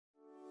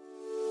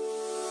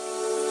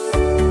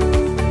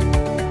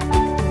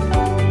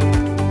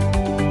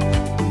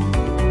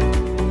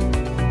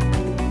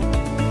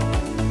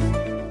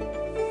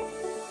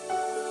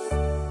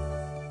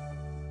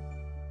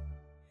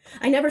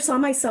never saw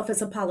myself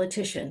as a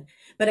politician,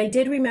 but I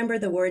did remember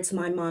the words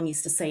my mom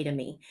used to say to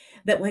me,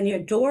 that when your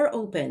door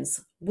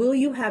opens, will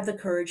you have the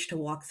courage to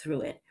walk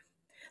through it?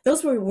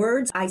 Those were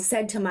words I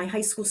said to my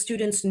high school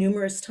students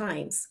numerous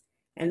times.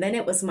 And then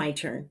it was my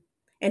turn.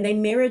 And they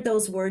mirrored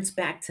those words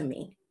back to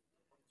me.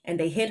 And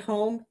they hit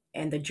home,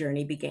 and the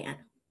journey began.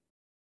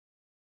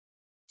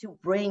 To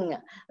bring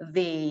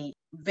the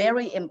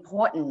very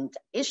important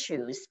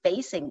issues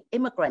facing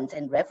immigrants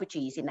and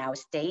refugees in our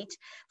state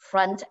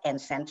front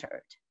and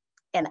centered.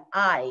 And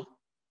I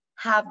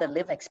have the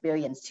lived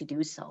experience to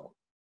do so.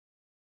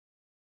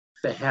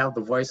 To have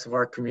the voice of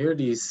our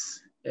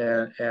communities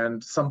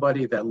and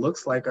somebody that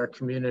looks like our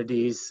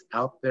communities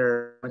out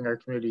there telling our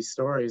community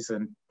stories,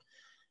 and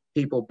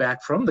people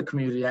back from the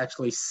community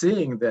actually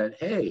seeing that,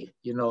 hey,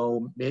 you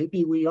know,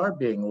 maybe we are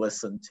being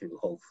listened to,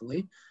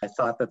 hopefully. I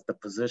thought that the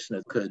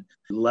position could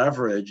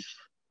leverage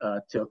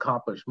to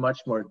accomplish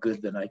much more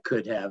good than I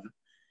could have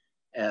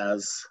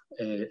as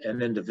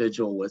an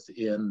individual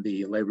within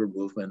the labor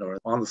movement or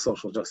on the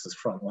social justice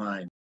front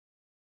line.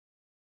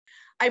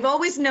 I've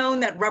always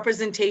known that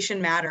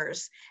representation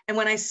matters. And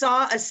when I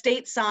saw a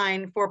state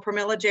sign for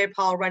Pramila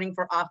Jayapal running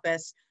for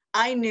office,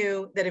 I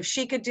knew that if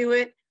she could do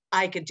it,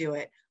 I could do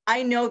it.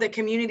 I know that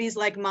communities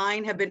like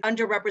mine have been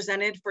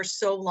underrepresented for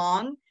so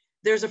long.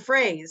 There's a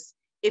phrase,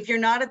 if you're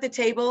not at the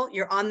table,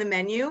 you're on the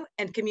menu,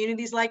 and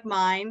communities like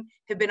mine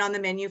have been on the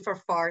menu for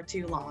far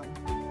too long.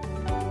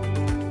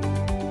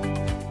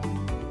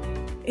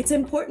 It's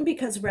important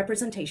because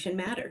representation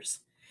matters.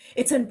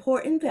 It's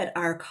important that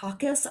our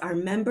caucus, our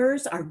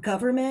members, our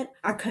government,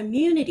 our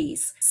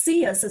communities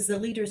see us as the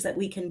leaders that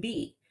we can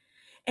be.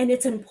 And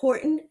it's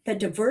important that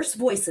diverse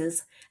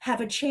voices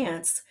have a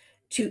chance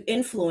to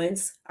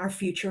influence our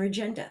future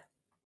agenda.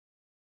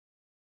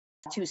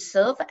 To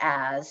serve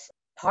as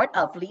part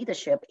of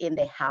leadership in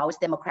the House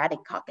Democratic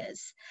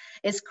Caucus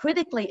is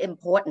critically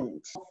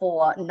important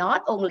for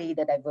not only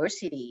the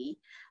diversity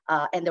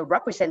and the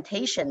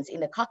representations in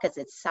the caucus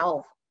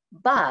itself,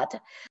 but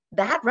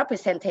that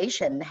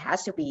representation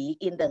has to be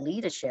in the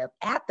leadership,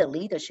 at the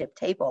leadership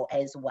table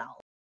as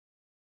well.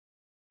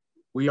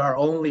 We are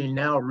only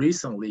now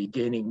recently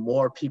gaining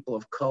more people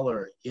of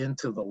color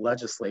into the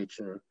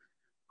legislature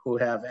who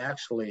have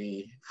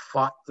actually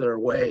fought their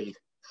way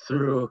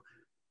through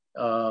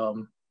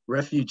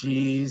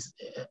refugees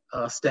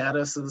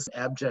statuses,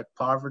 abject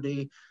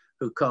poverty,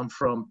 who come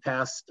from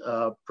past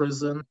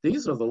prison.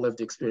 These are the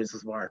lived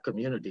experiences of our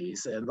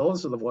communities, and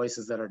those are the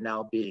voices that are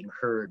now being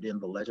heard in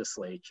the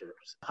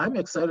legislatures. I'm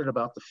excited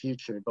about the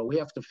future, but we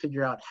have to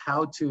figure out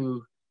how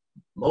to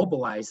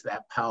mobilize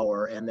that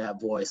power and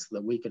that voice so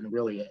that we can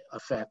really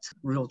affect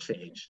real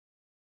change.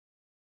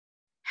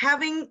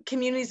 Having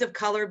communities of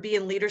color be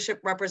in leadership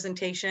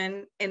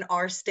representation in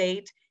our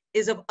state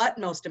is of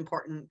utmost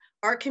importance.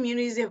 Our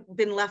communities have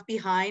been left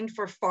behind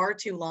for far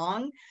too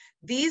long.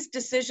 These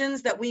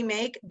decisions that we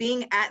make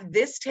being at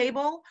this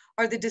table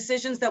are the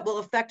decisions that will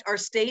affect our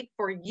state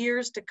for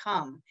years to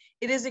come.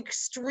 It is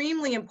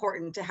extremely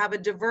important to have a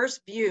diverse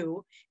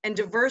view and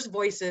diverse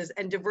voices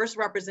and diverse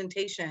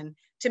representation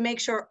to make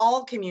sure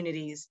all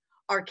communities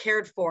are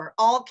cared for,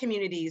 all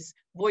communities'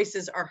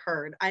 voices are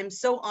heard. I'm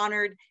so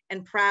honored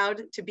and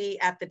proud to be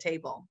at the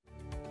table.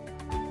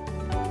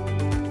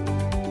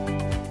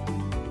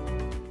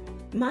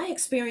 My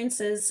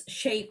experiences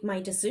shape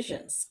my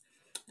decisions.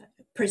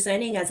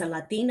 Presenting as a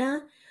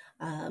Latina,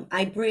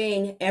 I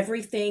bring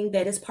everything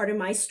that is part of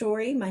my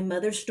story, my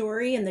mother's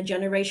story, and the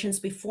generations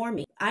before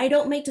me. I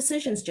don't make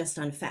decisions just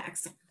on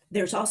facts.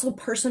 There's also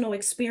personal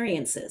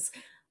experiences.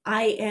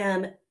 I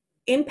am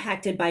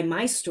impacted by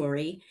my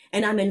story,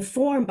 and I'm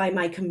informed by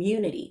my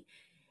community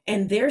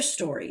and their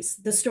stories,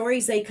 the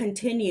stories they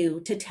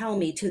continue to tell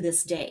me to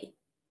this day.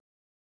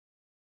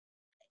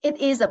 It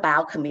is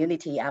about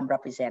community I'm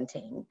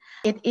representing.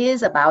 It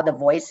is about the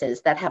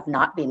voices that have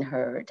not been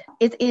heard.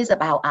 It is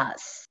about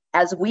us.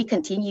 As we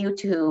continue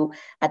to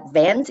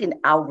advance in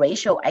our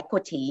racial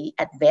equity,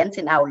 advance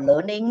in our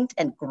learning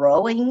and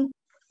growing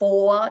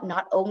for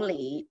not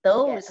only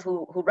those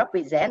who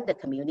represent the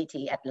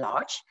community at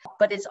large,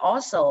 but it's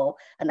also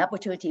an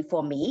opportunity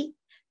for me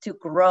to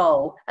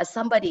grow as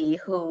somebody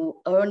who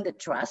earned the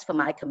trust from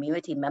my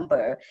community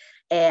member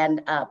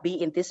and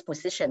be in these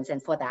positions.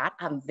 And for that,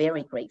 I'm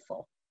very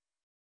grateful.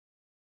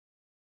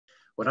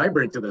 What I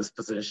bring to this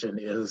position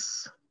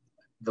is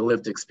the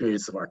lived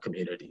experience of our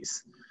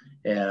communities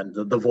and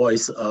the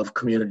voice of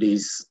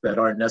communities that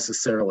aren't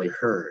necessarily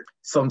heard.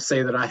 Some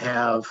say that I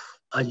have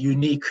a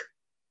unique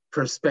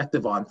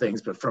perspective on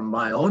things, but from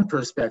my own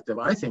perspective,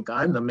 I think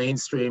I'm the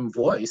mainstream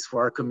voice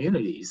for our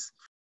communities.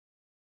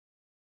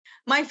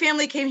 My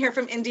family came here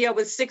from India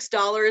with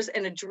 $6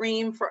 and a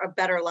dream for a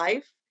better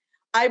life.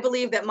 I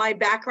believe that my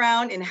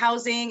background in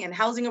housing and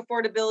housing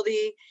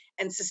affordability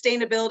and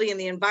sustainability in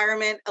the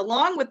environment,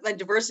 along with my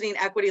diversity and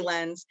equity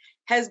lens,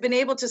 has been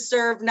able to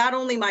serve not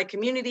only my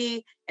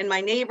community and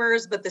my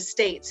neighbors, but the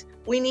state.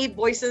 We need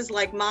voices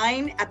like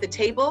mine at the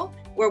table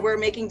where we're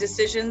making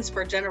decisions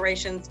for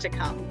generations to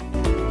come.